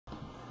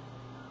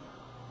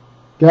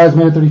Guys,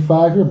 Man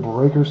 35 here,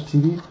 Breakers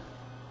TV.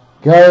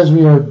 Guys,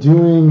 we are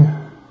doing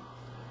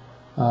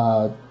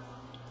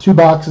 2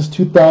 boxes,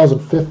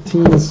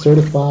 2015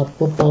 certified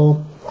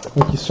football.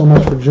 Thank you so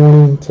much for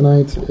joining.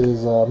 Tonight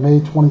is May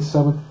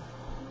 27th,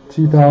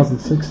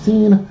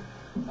 2016.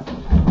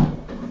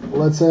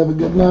 Let's have a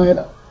good night.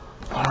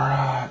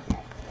 Alright.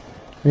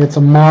 We had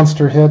some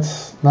monster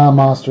hits. Not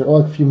monster,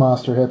 like a few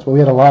monster hits, but we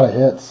had a lot of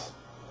hits.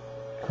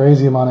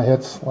 Crazy amount of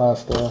hits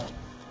last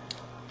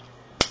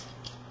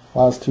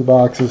 2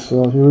 boxes.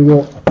 So here we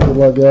go. Good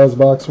luck, guys.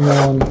 Box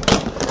 1.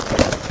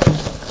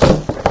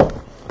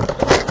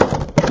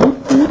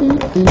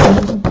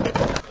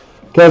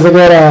 Guys, I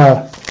got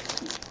a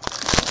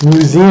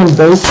museum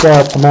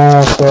baseball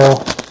tomorrow,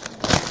 so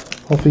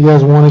hope you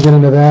guys want to get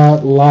into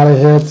that. A lot of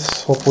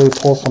hits. Hopefully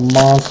pull some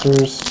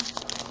monsters.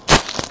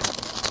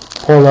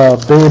 Pull a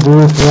Babe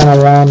Ruth one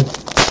around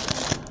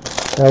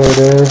over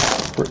there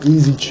for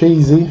easy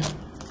cheesy.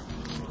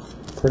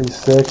 Pretty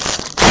sick.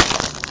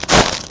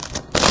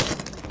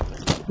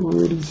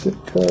 Pretty sick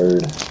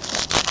card.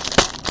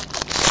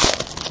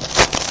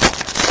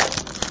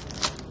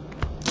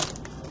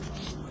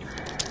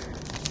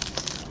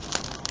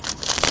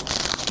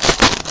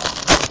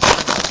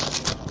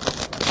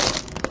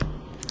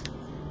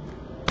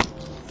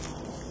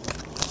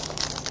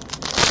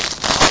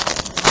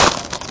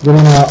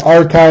 Getting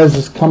Archives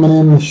is coming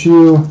in the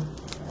shoe.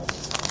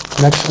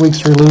 Next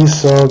week's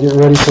release, so get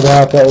ready for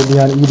that. That will be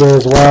on eBay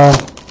as well.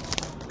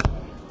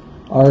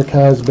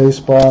 Archives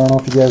baseball. I don't know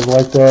if you guys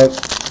like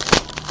that.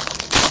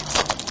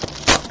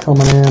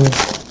 Coming in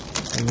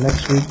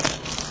next week.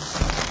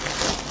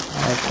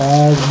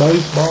 Archives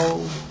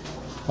baseball.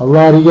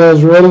 Alright, you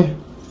guys ready?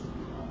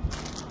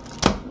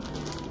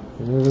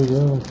 Here we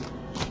go.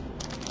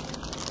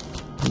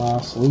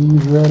 My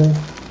sleeves ready.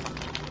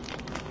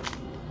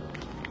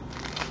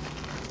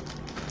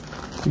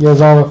 You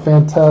guys all have a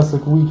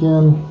fantastic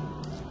weekend.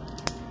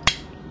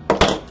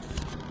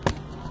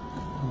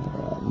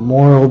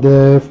 Memorial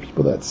Day for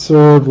people that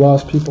served,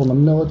 lost people in the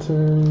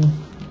military.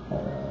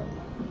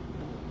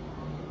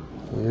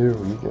 Here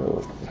we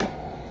go.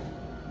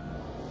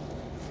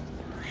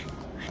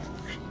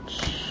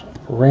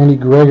 Randy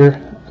Gregory,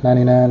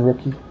 99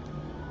 rookie.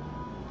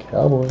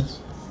 Cowboys.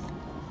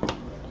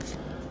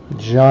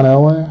 John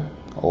Elway,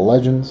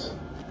 Legends,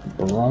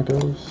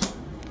 Broncos.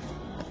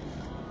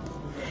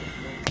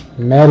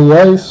 Matty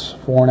Ice,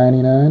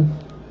 $4.99.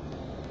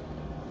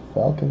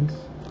 Falcons.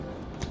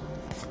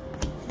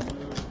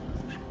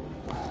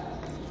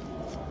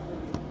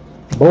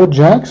 Bo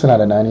Jackson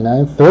out of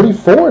 99.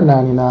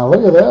 $34.99.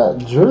 Look at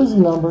that. Jersey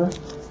number.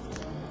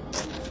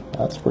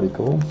 That's pretty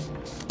cool.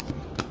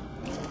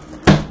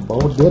 Bo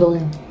Diddley.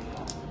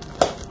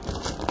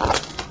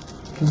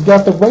 He's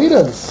got the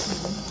Raiders.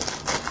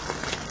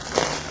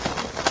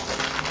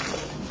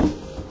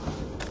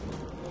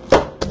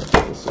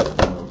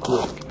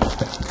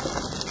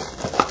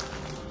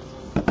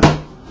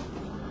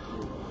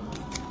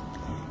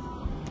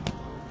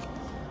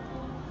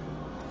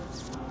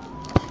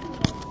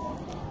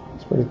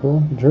 Pretty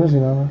cool. Jersey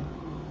number.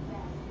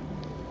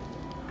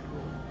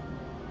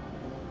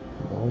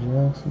 Bo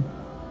Jackson.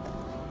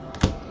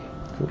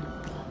 Cool.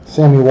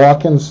 Sammy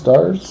Watkins,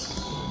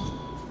 Stars.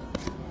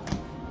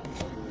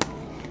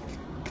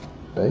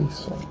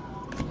 Base.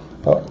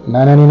 Oh,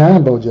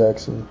 $9.99 Bo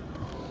Jackson.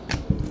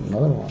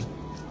 Another one.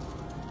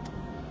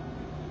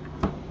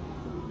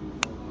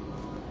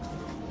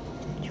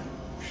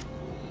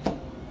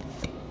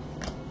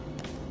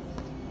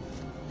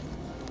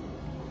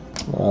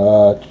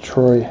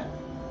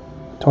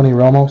 Tony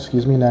Romo,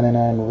 excuse me,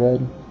 99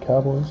 red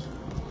Cowboys.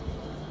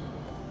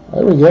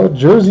 There we go.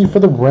 Jersey for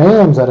the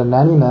Rams out of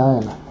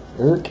 99.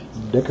 Eric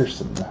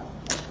Dickerson.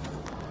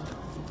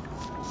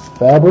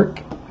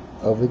 Fabric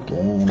of the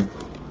game.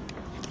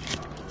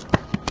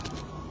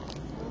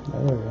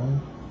 There we go.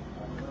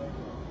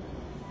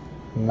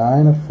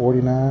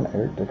 9/49,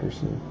 Eric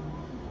Dickerson.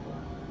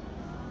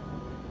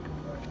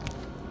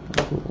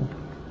 Cool.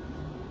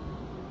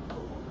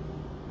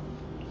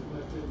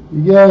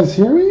 You guys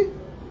hear me?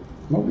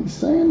 Nobody's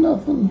saying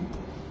nothing.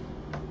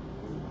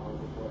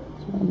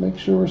 Just want to make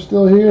sure we're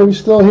still here. We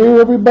still here,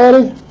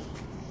 everybody?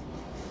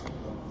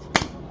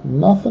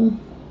 Nothing?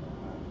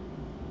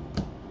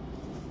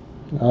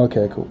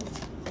 Okay, cool.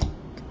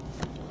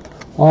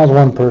 As long as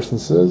one person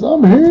says,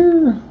 I'm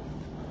here.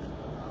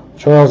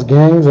 Charles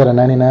Gangs out of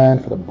 99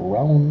 for the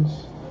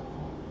Browns.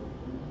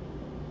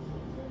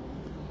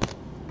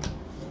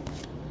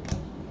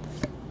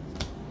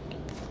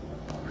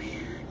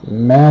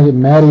 Matty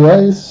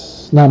Ice.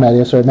 Not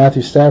Matty, sorry,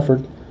 Matthew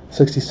Stafford,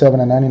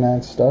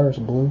 67/99 Stars,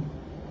 blue,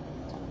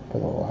 for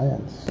the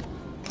Lions.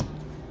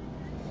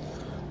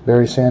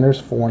 Barry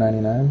Sanders,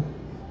 $4.99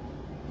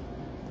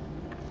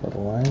 for the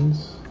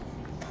Lions.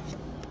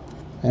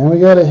 And we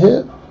got a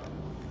hit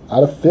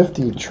out of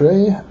 50,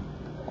 Trey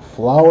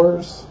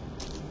Flowers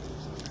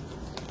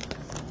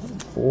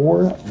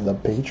for the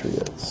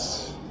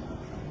Patriots.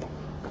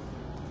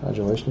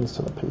 Congratulations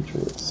to the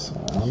Patriots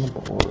on the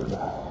board.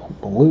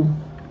 Blue.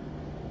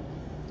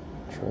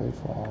 Trey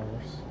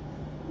Flowers.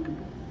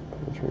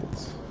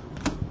 Patriots.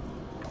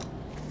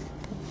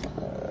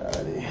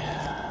 Alrighty.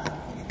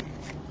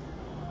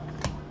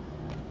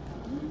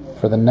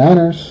 For the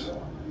Niners,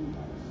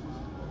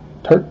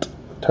 Turt.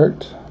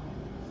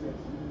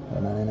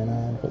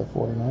 $9.99 for the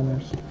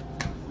 49ers.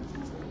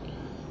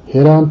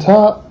 Hit on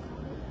top.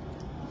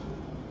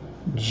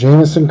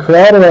 Jamison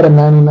Crowder at a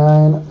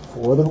 99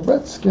 for the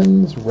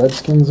Redskins.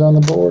 Redskins on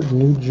the board.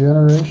 New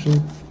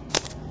generation.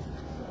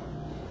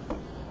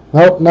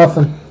 Nope,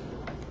 nothing.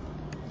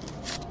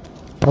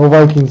 No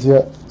Vikings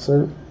yet,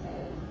 sir.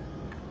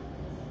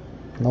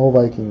 No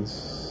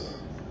Vikings.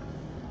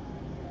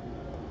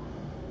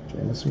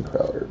 Jamison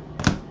Crowder.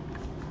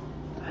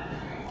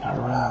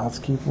 Alright, let's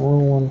keep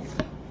rolling.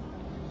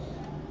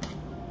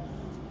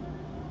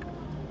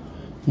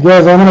 You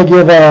guys, I'm going to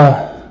give,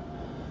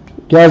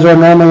 guys are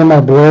normally in my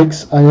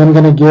breaks. I am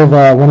going to give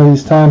one of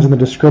these times in the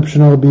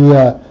description, it'll be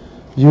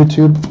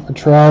YouTube a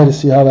try to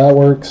see how that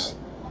works.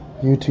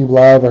 YouTube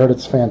Live, I heard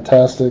it's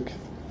fantastic.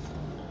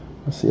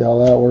 Let's see how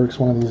that works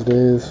one of these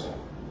days.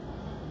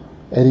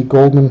 Eddie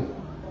Goldman,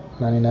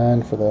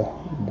 99 for the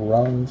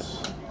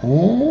Browns.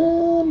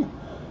 And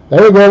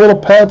there we go, a little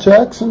patch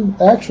action.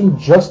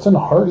 Justin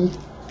Hardy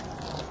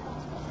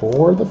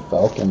for the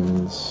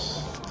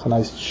Falcons. It's a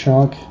nice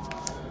chunk.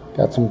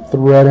 Got some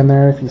thread in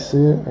there if you see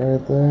it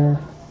right there.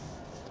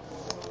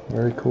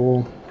 Very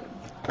cool.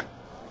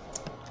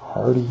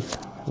 Hardy.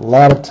 A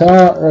lot of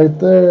talent right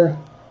there.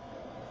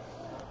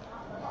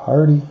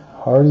 Hardy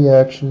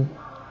action.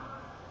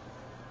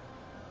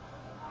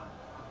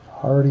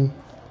 Hardy.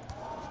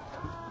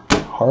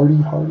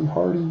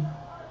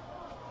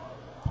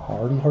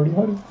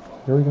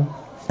 Here we go.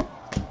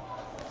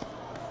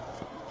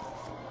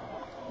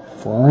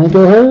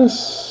 Franco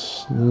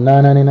Harris,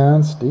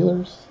 $9.99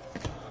 Steelers.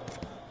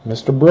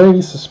 Mr.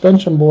 Brady,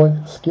 suspension boy,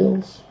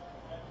 skills,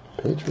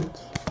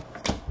 Patriots.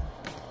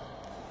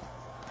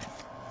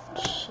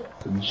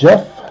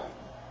 Jeff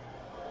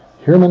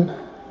Herman,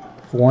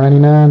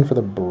 $4.99 for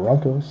the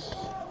Broncos.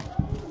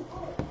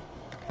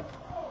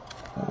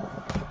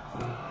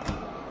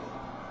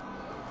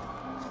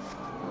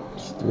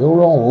 Still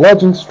rolling.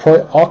 Legends, Troy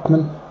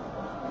Aikman,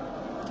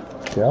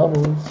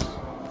 Cowboys.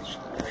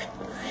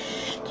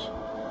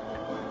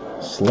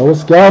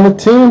 Slowest guy on the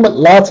team, but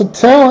lots of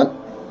talent.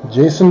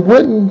 Jason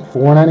Witten,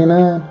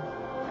 $4.99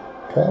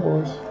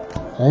 Cowboys.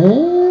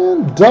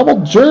 And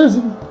double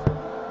jersey.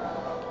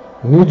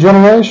 New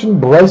generation,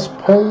 Bryce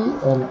Petty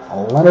and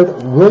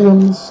Leonard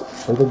Williams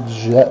for the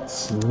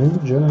Jets. New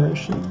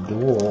generation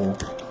duel.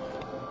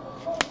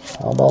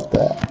 How about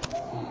that?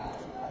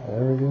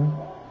 There we go.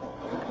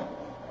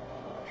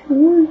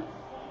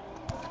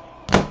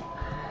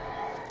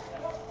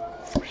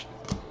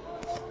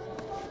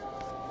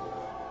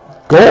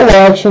 Gold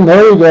action,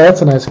 there we go.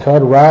 That's a nice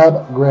card.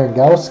 Rob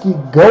Gronkowski,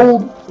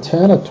 gold,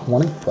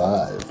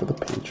 10/25 for the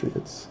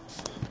Patriots.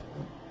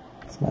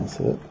 That's a nice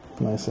hit.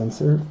 Nice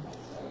insert.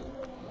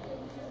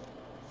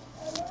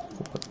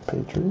 For the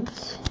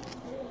Patriots.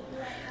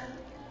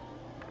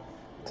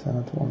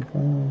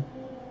 10/25.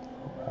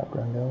 Rob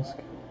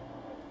Gronkowski.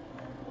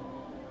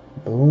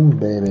 Boom,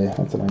 baby.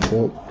 That's a nice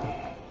hit.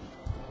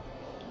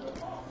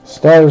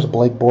 Stars,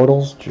 Blake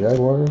Bortles,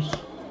 Jaguars.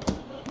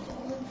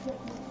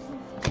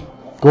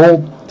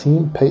 Gold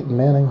team, Peyton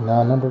Manning,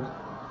 non-numbered,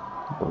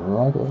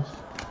 Broncos.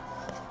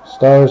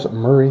 Stars,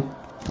 Murray,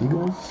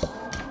 Eagles.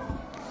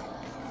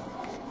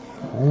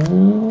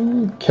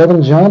 And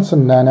Kevin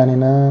Johnson,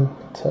 $9.99,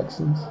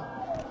 Texans.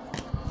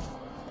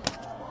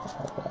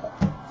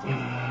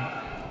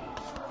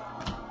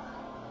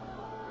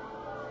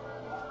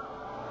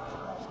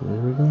 Here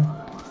we go.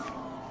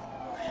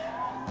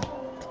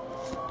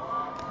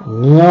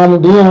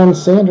 Neon Deion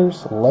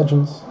Sanders,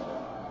 Legends.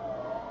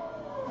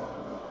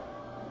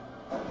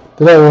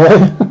 Did I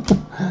really?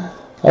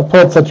 I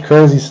pulled such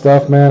crazy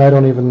stuff, man. I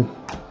don't even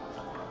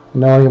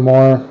know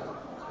anymore.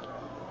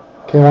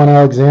 K1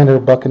 Alexander,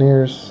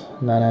 Buccaneers,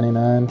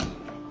 $9.99.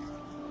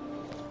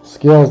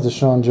 Skills,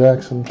 Deshaun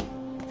Jackson.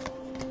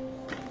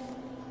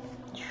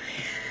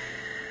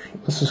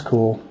 This is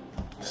cool.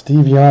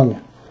 Steve Young.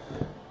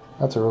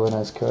 That's a really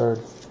nice card.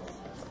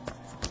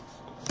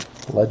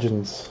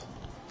 Legends.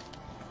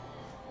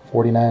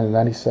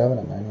 49/97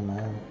 and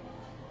 99.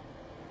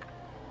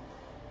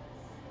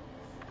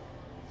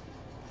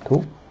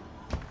 Cool.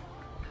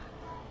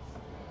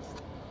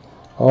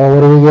 Oh,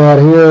 what do we got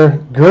here?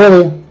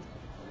 Gurley.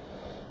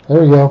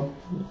 There we go.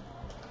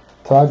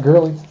 Todd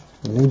Gurley.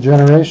 New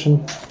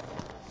generation.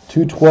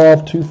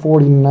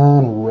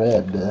 212/249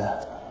 red.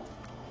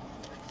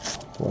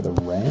 For the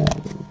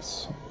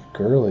Rams.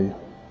 Gurley.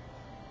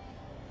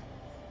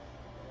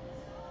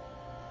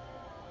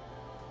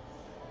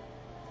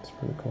 That's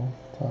pretty cool.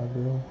 Todd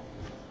Gurley.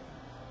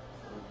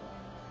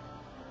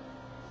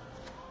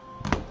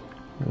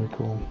 Very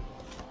cool.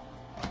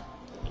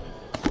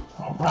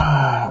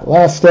 Alright,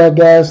 last stack,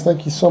 guys.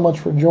 Thank you so much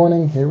for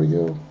joining. Here we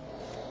go.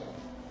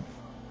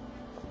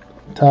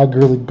 Todd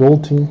Gurley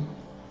gold team.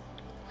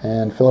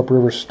 And Phillip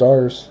Rivers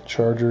stars,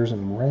 Chargers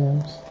and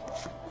Rams.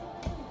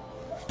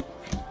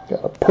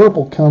 Got a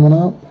purple coming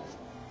up.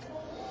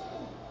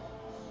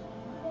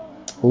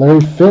 Larry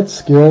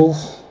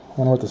Fitzskills. I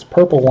wonder what this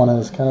purple one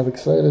is. Kind of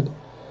excited.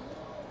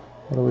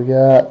 What do we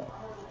got?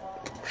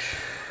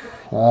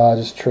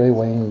 Just Trey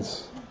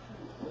Waynes.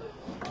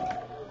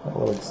 A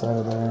little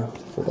excited there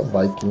for the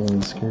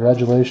Vikings.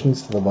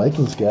 Congratulations to the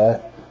Vikings guy.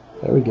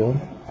 There we go.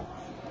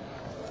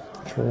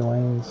 Trey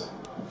Waynes.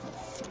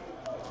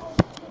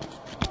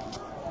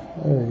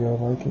 There we go,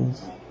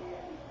 Vikings.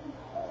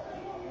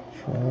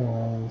 Trey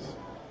Waynes.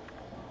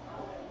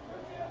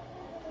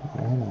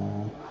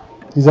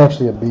 He's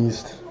actually a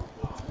beast.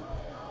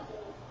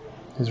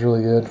 He's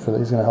really good for.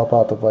 He's going to help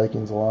out the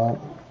Vikings a lot.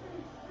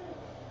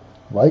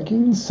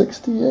 Vikings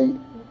 68.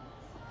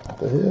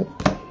 The hit.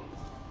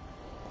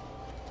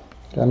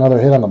 Got another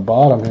hit on the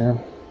bottom here.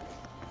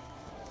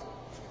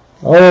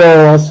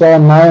 Oh, I saw a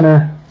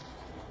Niner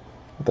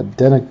with a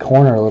dented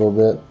corner a little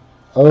bit.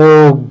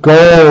 Oh,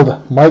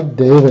 gold. Mike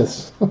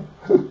Davis.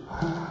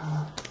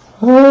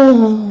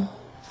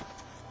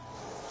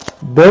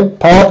 Big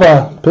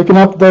Papa picking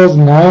up those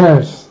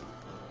Niners.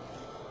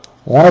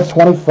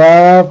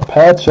 1/25.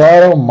 Patch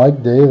Auto.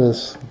 Mike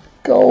Davis.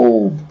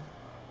 Gold.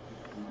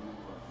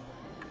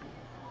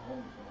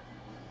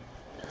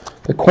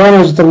 The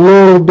corner's just a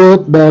little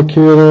bit back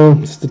here, though,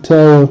 just to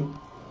tell you.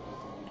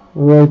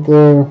 Right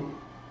there.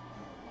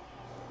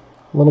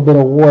 A little bit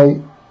of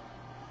white.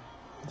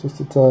 Just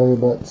to tell you,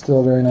 but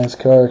still a very nice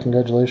card.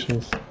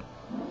 Congratulations.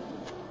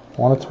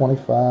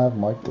 1/25,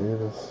 Mike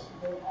Davis.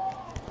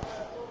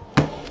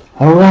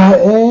 Alright,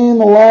 and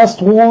the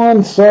last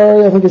one.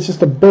 Sorry, I think it's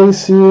just a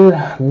base here.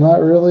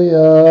 Not really.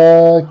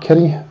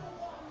 Kenny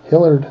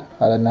Hillard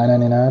out of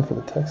 $9.99 for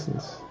the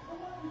Texans.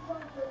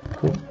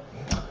 Cool.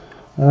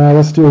 Alright,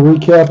 let's do a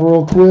recap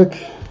real quick.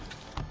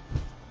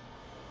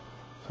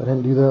 I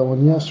didn't do that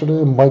one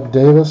yesterday. Mike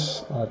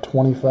Davis,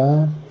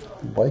 25,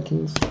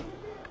 Vikings.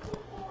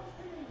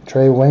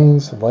 Trey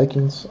Waynes,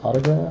 Vikings,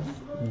 autograph.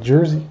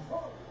 Jersey.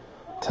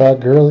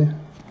 Todd Gurley,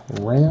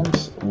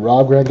 Rams.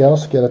 Rob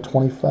Gronkowski out of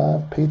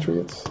 25,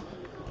 Patriots.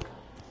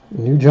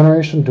 New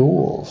Generation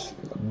Duels.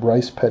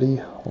 Bryce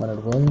Petty,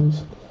 Leonard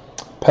Williams.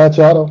 Patch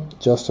Auto,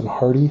 Justin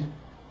Hardy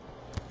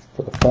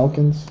for the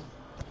Falcons.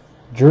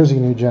 Jersey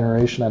New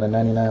Generation out of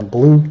 99,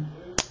 blue.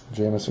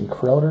 Jamison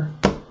Crowder.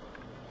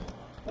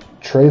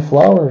 Trey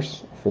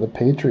Flowers for the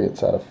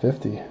Patriots out of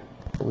 50,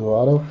 blue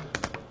auto.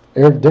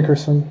 Eric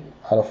Dickerson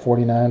out of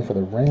 49 for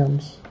the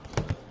Rams.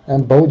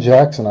 And Bo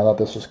Jackson, I thought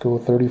this was cool,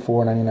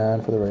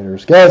 $34.99 for the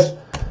Raiders. Guys,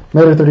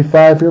 Mater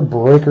 35 here.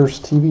 Breakers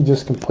TV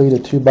just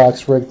completed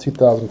 2-box reg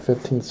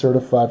 2015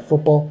 certified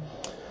football.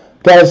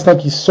 Guys,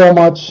 thank you so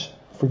much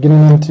for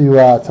getting into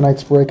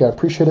tonight's break. I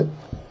appreciate it.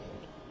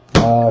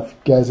 If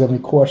you guys have any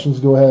questions,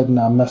 go ahead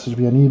and message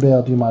me on eBay.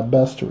 I'll do my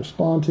best to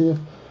respond to you.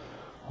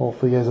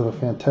 Hopefully you guys have a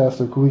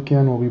fantastic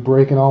weekend. We'll be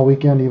breaking all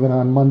weekend, even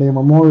on Monday,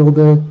 Memorial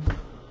Day.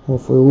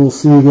 Hopefully we'll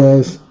see you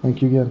guys.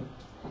 Thank you again.